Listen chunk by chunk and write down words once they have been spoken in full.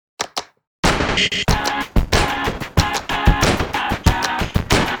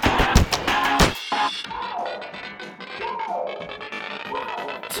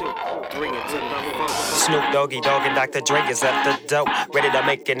Snoop Doggy Dogg and Dr. Dre is at the door, ready to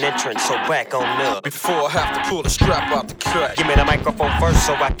make an entrance, so back on up. Before I have to pull the strap out the cut, Give me the microphone first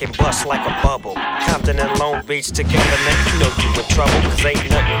so I can bust like a bubble. Compton and Long Beach together, now you know you in trouble, cause ain't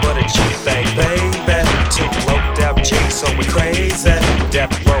nothing but a G thing, baby. Two loped out G's, so we crazy.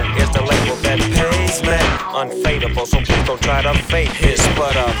 Death Row is the label that pays me. Unfadable, so please don't try to fake this,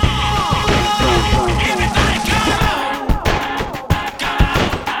 but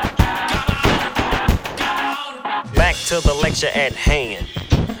back to the lecture at hand.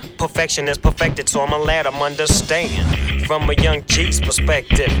 Perfection is perfected, so I'm a lad, I'm understand. From a young G's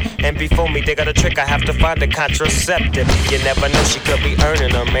perspective. And before me dig out a trick, I have to find a contraceptive. You never know, she could be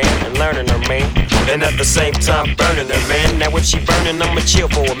earning her man and learning her man. And at the same time burning her man. Now if she burning, I'ma chill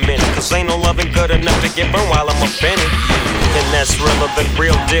for a minute. Cause ain't no loving good enough to get burned while I'm offended. And that's realer than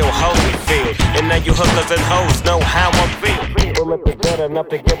real deal Holyfield. And now you hookers and hoes know how I feel. Well, if it's good enough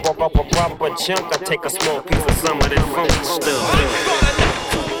to give up off a proper chunk, I take a small piece of some of that funk stuff.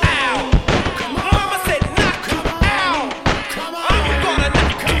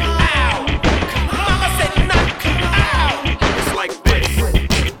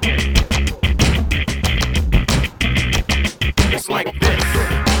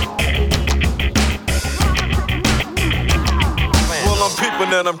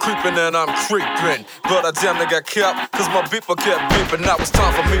 And I'm creeping and I'm creeping, but I damn near got kept, cause my beeper kept beeping. Now it's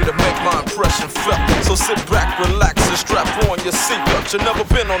time for me to make my impression felt. So sit back, relax, and strap on your seatbelt. You've never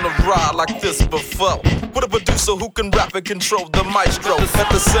been on a ride like this before, with a producer who can rap and control the maestro. At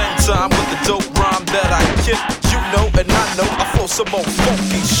the same time, with the dope rhyme that I kick, you know and I know I flow some more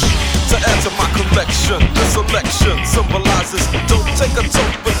funky shit to add to my collection. The selection symbolizes don't take a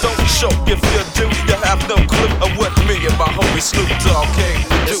toke, but don't choke. If you do, you have no clue of what me and my homie Snoop Dogg came.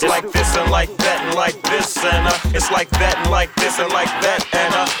 It's like this and like that and like this and it's like that and like this and like that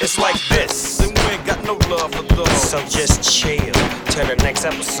and it's like this. And we ain't got no love for those. So just chill till the next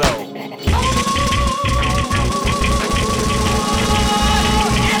episode.